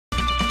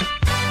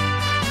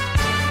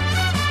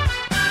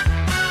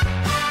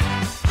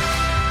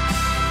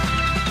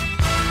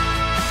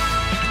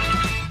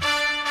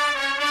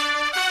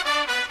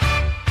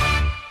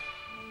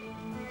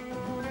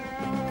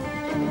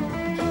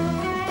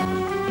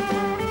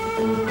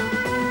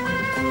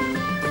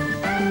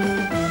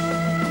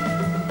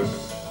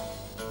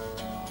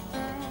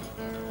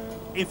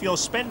if you're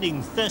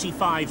spending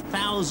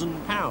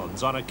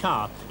 £35,000 on a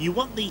car, you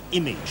want the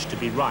image to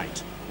be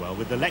right. Well,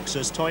 with the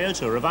Lexus,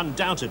 Toyota have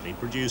undoubtedly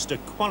produced a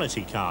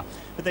quality car,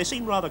 but they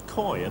seem rather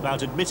coy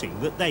about admitting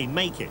that they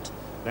make it.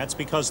 That's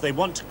because they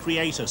want to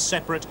create a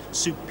separate,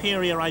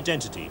 superior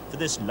identity for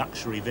this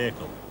luxury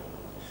vehicle.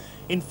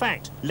 In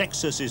fact,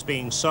 Lexus is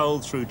being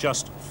sold through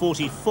just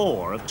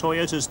 44 of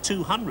Toyota's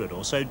 200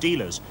 or so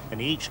dealers,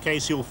 and in each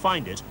case you'll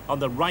find it on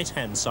the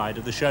right-hand side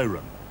of the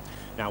showroom.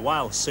 Now,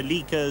 while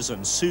Celicas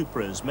and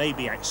Supras may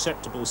be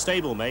acceptable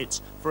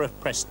stablemates for a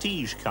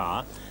prestige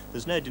car,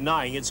 there's no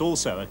denying it's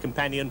also a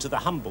companion to the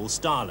humble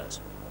starlet.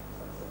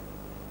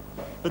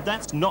 But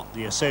that's not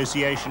the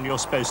association you're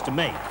supposed to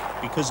make,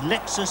 because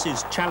Lexus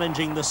is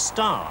challenging the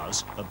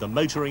stars of the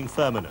motoring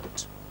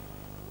firmament.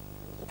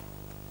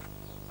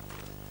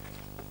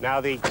 Now,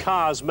 the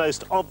cars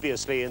most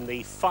obviously in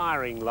the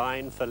firing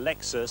line for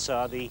Lexus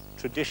are the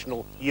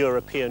traditional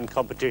European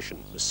competition: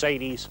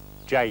 Mercedes,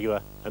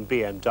 Jaguar and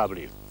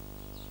BMW.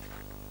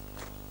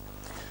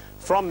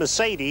 From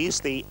Mercedes,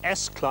 the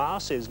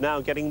S-Class is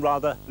now getting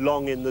rather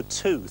long in the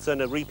tooth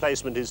and a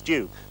replacement is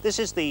due. This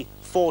is the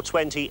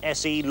 420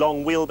 SE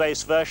long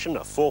wheelbase version,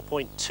 a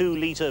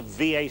 4.2-litre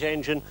V8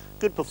 engine,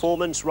 good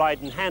performance,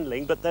 ride and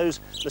handling, but those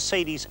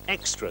Mercedes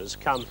extras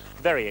come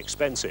very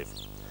expensive.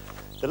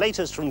 The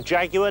latest from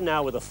Jaguar,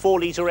 now with a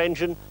 4-litre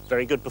engine,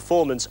 very good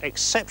performance,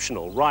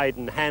 exceptional ride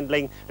and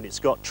handling, and it's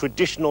got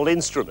traditional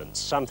instruments,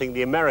 something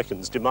the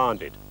Americans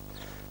demanded.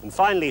 And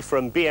finally,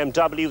 from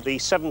BMW, the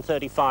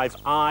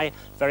 735i,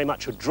 very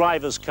much a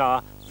driver's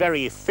car,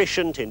 very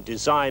efficient in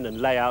design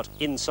and layout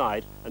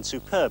inside, and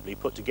superbly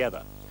put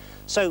together.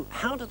 So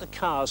how do the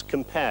cars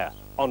compare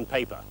on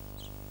paper?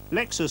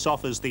 Lexus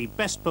offers the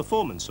best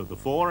performance of the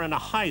four and a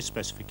high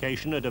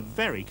specification at a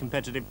very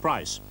competitive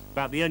price.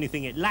 About the only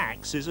thing it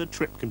lacks is a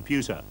trip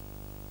computer.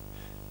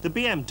 The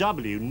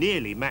BMW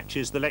nearly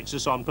matches the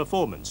Lexus on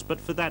performance, but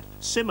for that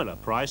similar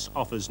price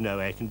offers no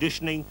air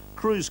conditioning,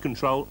 cruise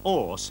control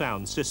or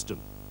sound system.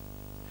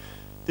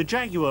 The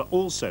Jaguar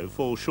also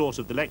falls short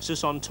of the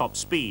Lexus on top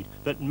speed,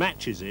 but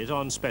matches it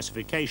on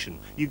specification.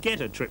 You get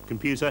a trip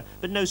computer,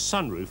 but no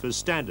sunroof as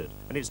standard,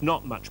 and it's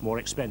not much more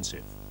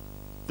expensive.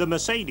 The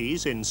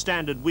Mercedes, in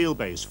standard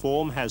wheelbase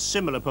form, has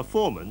similar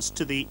performance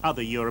to the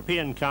other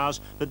European cars,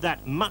 but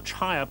that much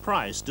higher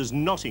price does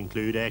not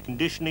include air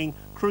conditioning,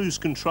 cruise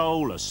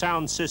control, a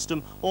sound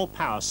system or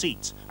power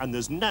seats, and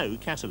there's no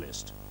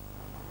catalyst.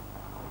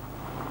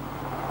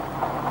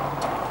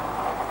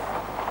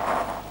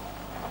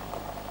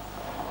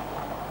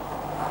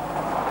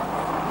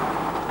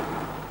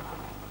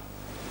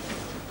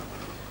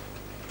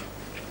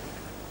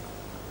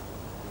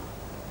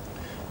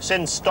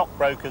 Since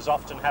stockbrokers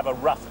often have a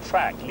rough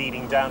track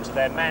leading down to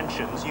their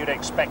mansions, you'd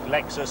expect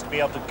Lexus to be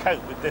able to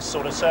cope with this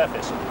sort of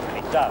surface,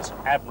 and it does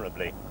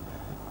admirably.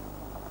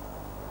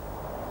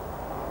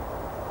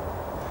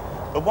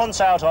 But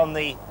once out on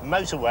the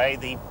motorway,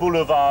 the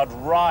boulevard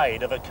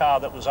ride of a car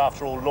that was,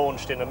 after all,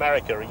 launched in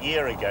America a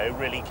year ago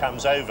really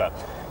comes over.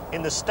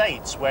 In the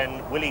States,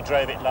 when Willie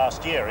drove it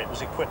last year, it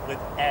was equipped with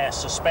air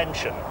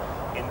suspension.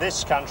 In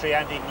this country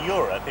and in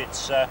Europe,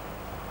 it's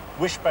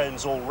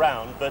wishbones all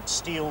round, but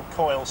steel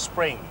coil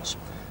springs.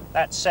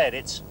 That said,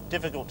 it's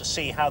difficult to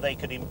see how they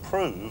could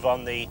improve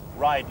on the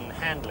ride and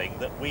handling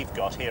that we've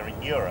got here in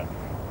Europe.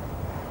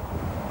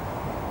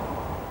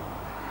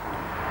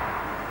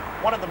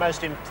 One of the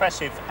most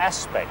impressive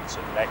aspects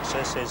of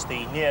Lexus is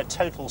the near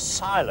total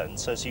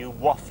silence as you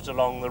waft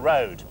along the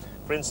road.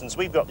 For instance,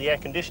 we've got the air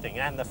conditioning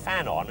and the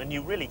fan on, and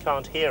you really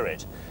can't hear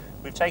it.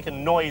 We've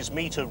taken noise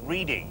meter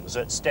readings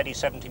at steady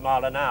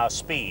 70-mile-an-hour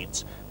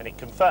speeds, and it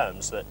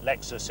confirms that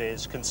Lexus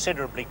is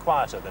considerably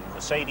quieter than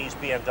Mercedes,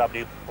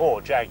 BMW or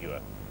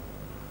Jaguar.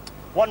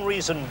 One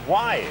reason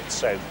why it's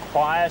so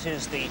quiet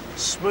is the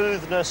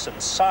smoothness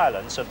and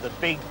silence of the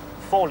big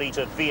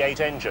 4-litre V8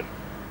 engine.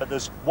 But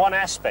there's one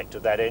aspect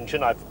of that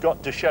engine I've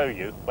got to show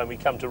you when we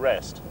come to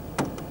rest.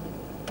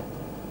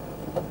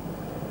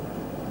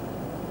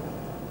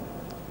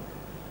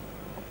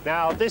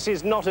 Now, this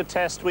is not a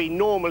test we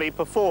normally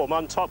perform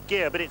on top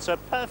gear, but it's a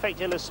perfect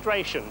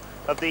illustration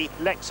of the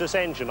Lexus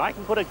engine. I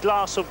can put a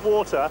glass of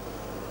water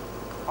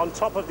on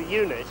top of the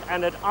unit,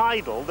 and at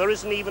idle, there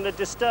isn't even a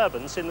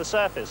disturbance in the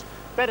surface.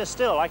 Better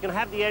still, I can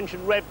have the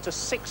engine revved to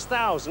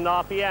 6,000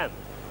 RPM.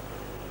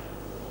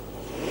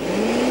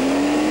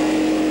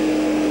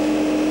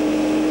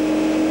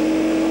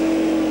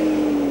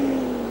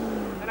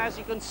 As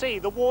you can see,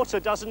 the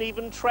water doesn't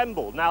even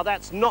tremble. Now,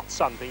 that's not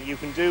something you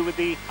can do with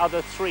the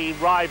other three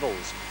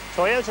rivals.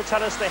 Toyota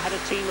tell us they had a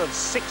team of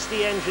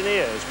 60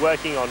 engineers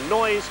working on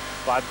noise,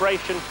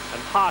 vibration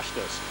and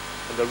harshness,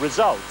 and the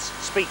results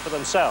speak for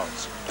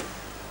themselves.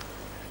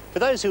 For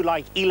those who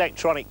like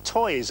electronic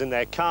toys in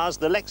their cars,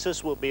 the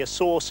Lexus will be a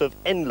source of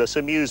endless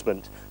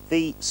amusement.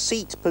 The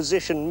seat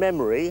position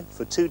memory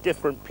for two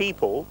different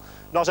people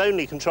not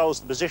only controls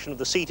the position of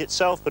the seat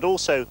itself, but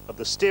also of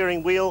the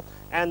steering wheel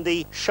and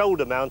the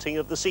shoulder mounting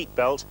of the seat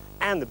belt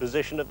and the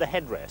position of the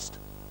headrest.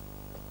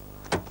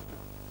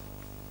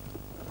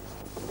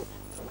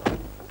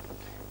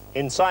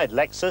 Inside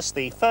Lexus,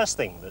 the first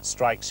thing that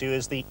strikes you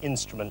is the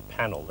instrument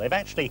panel. They've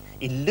actually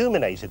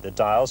illuminated the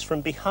dials from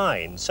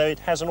behind, so it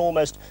has an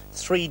almost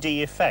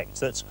 3D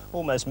effect that's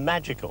almost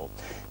magical.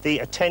 The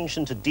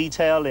attention to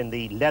detail in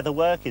the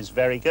leatherwork is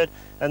very good,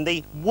 and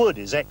the wood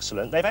is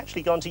excellent. They've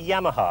actually gone to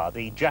Yamaha,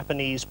 the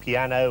Japanese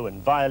piano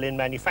and violin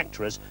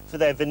manufacturers, for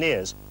their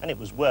veneers, and it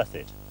was worth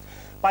it.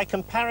 By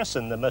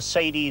comparison, the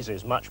Mercedes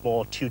is much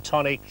more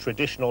Teutonic,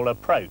 traditional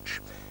approach.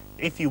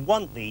 If you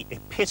want the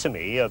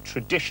epitome of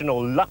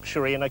traditional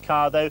luxury in a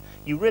car, though,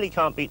 you really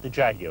can't beat the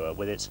Jaguar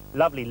with its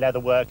lovely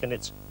leatherwork and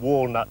its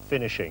walnut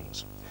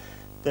finishings.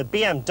 The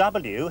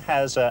BMW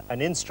has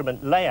an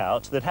instrument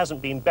layout that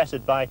hasn't been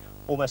bettered by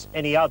almost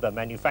any other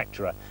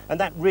manufacturer, and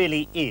that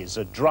really is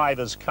a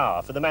driver's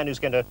car for the man who's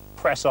going to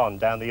press on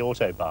down the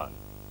autobahn.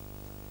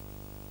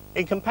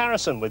 In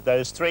comparison with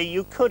those three,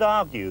 you could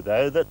argue,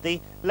 though, that the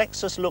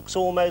Lexus looks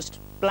almost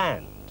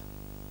bland.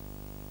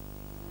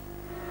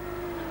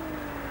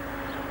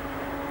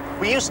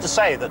 We used to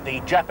say that the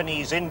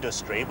Japanese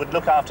industry would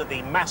look after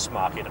the mass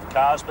market of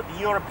cars, but the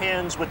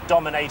Europeans would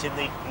dominate in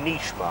the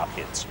niche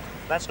markets.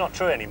 That's not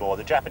true anymore.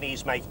 The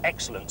Japanese make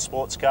excellent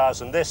sports cars,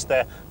 and this,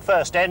 their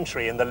first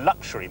entry in the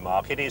luxury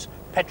market, is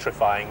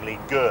petrifyingly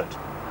good.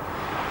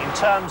 In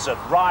terms of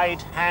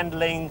ride,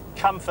 handling,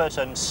 comfort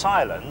and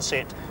silence,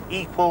 it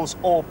equals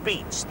or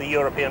beats the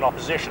European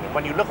opposition. And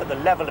when you look at the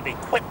level of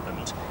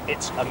equipment,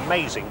 it's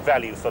amazing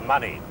value for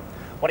money.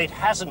 What it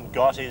hasn't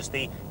got is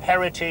the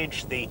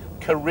heritage, the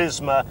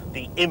charisma,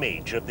 the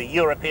image of the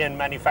European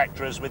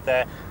manufacturers with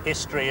their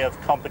history of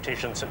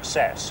competition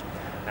success.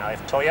 Now,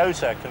 if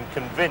Toyota can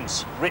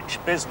convince rich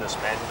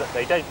businessmen that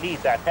they don't need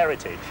that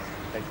heritage,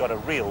 they've got a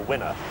real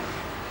winner.